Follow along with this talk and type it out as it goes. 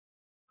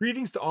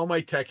Greetings to all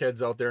my tech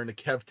heads out there in the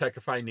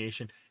KevTechify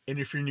nation, and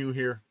if you're new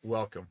here,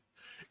 welcome.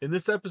 In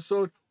this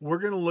episode, we're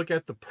going to look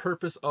at the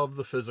purpose of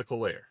the physical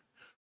layer.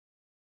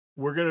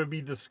 We're going to be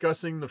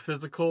discussing the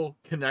physical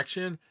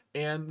connection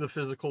and the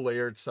physical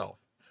layer itself.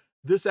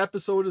 This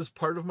episode is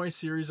part of my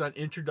series on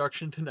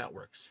Introduction to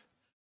Networks.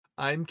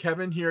 I'm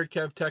Kevin here at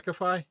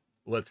KevTechify.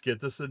 Let's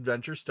get this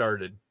adventure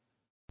started.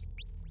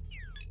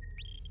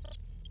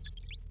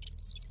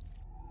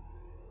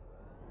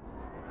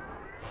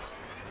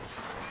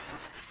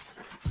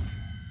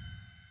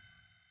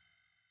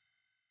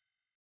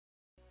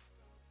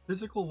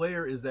 Physical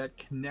layer is that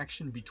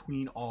connection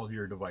between all of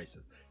your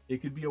devices.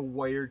 It could be a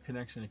wired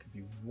connection, it could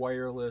be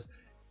wireless,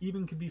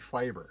 even could be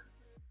fiber.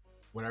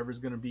 Whatever's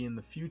going to be in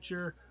the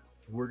future,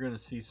 we're going to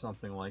see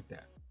something like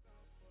that.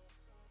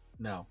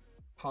 Now,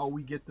 how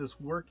we get this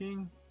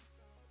working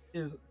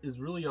is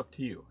really up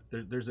to you.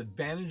 There's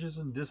advantages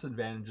and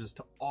disadvantages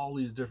to all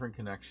these different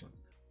connections.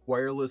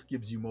 Wireless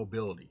gives you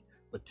mobility,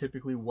 but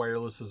typically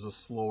wireless is a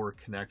slower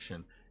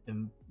connection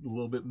and a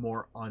little bit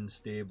more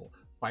unstable.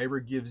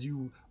 Fiber gives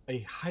you a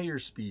higher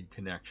speed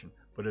connection,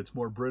 but it's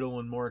more brittle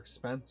and more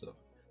expensive.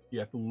 You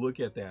have to look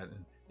at that,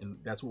 and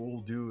that's what we'll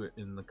do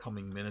in the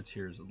coming minutes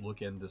here, is look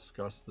and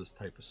discuss this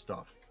type of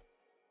stuff.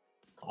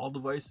 All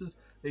devices,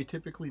 they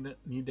typically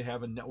need to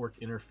have a network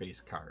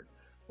interface card,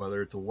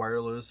 whether it's a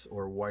wireless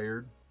or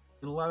wired.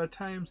 And a lot of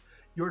times,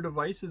 your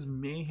devices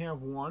may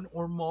have one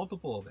or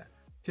multiple of that.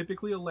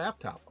 Typically a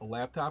laptop. A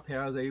laptop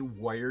has a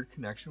wired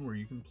connection where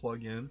you can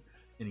plug in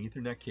an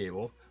Ethernet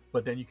cable,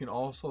 but then you can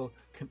also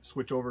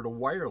switch over to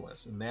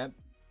wireless, and that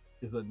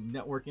is a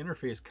network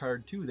interface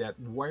card too, that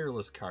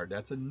wireless card.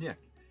 That's a NIC.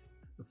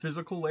 The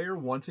physical layer,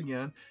 once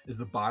again, is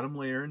the bottom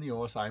layer in the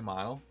OSI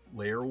model,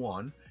 layer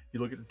 1. You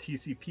look at the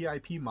TCP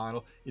IP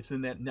model, it's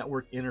in that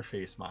network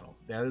interface model.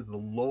 That is the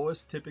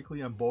lowest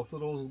typically on both of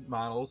those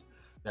models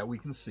that we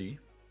can see.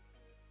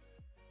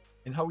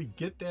 And how we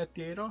get that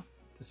data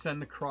to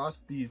send across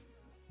these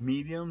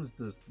mediums,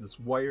 this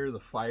wire, the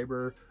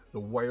fiber, the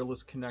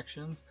wireless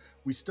connections,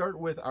 we start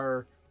with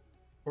our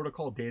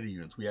protocol data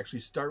units. We actually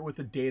start with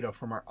the data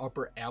from our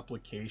upper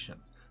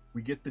applications.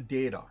 We get the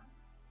data,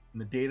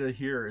 and the data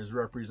here is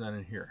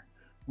represented here.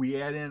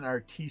 We add in our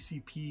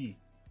TCP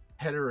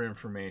header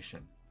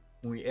information.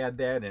 When we add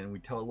that in, we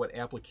tell it what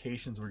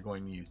applications we're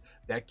going to use.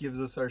 That gives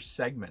us our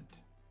segment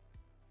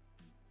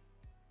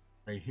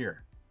right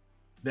here.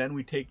 Then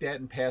we take that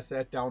and pass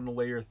that down to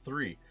layer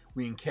 3.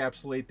 We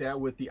encapsulate that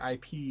with the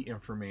IP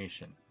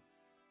information.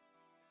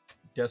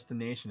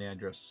 Destination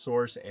address,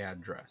 source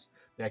address.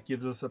 That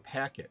gives us a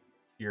packet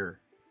here.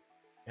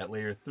 At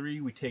layer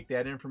 3, we take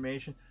that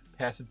information,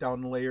 pass it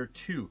down to layer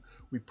 2.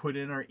 We put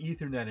in our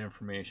Ethernet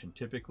information,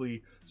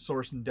 typically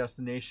source and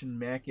destination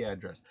MAC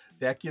address.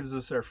 That gives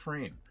us our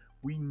frame.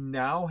 We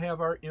now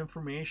have our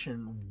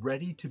information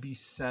ready to be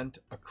sent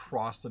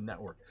across the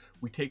network.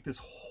 We take this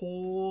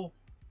whole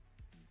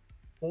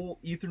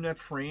Ethernet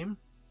frame,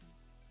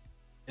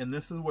 and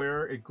this is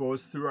where it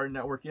goes through our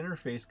network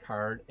interface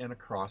card and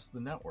across the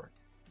network.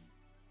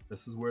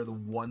 This is where the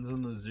ones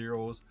and the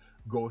zeros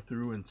go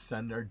through and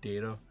send our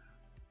data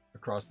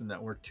across the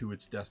network to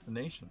its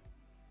destination.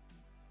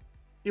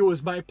 It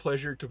was my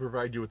pleasure to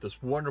provide you with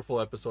this wonderful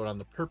episode on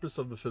the purpose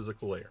of the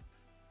physical layer.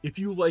 If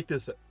you like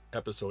this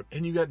episode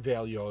and you got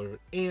value out of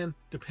it, and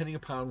depending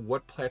upon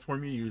what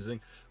platform you're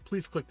using,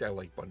 please click that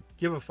like button,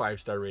 give a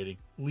 5-star rating,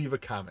 leave a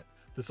comment.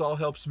 This all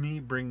helps me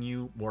bring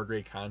you more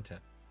great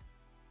content.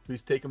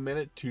 Please take a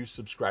minute to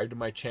subscribe to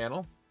my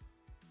channel.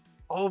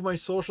 All of my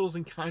socials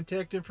and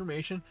contact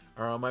information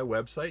are on my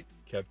website,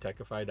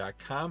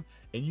 KevTechify.com,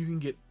 and you can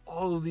get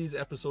all of these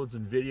episodes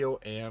in video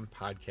and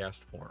podcast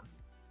form.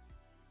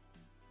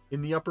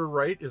 In the upper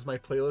right is my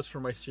playlist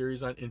for my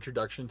series on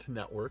Introduction to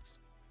Networks.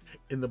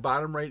 In the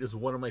bottom right is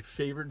one of my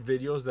favorite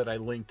videos that I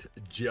linked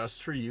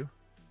just for you.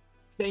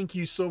 Thank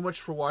you so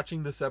much for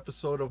watching this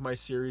episode of my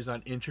series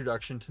on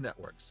Introduction to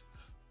Networks.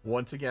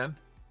 Once again,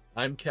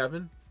 I'm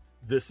Kevin.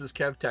 This is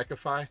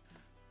KevTechify.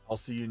 I'll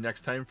see you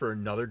next time for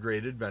another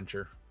great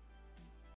adventure.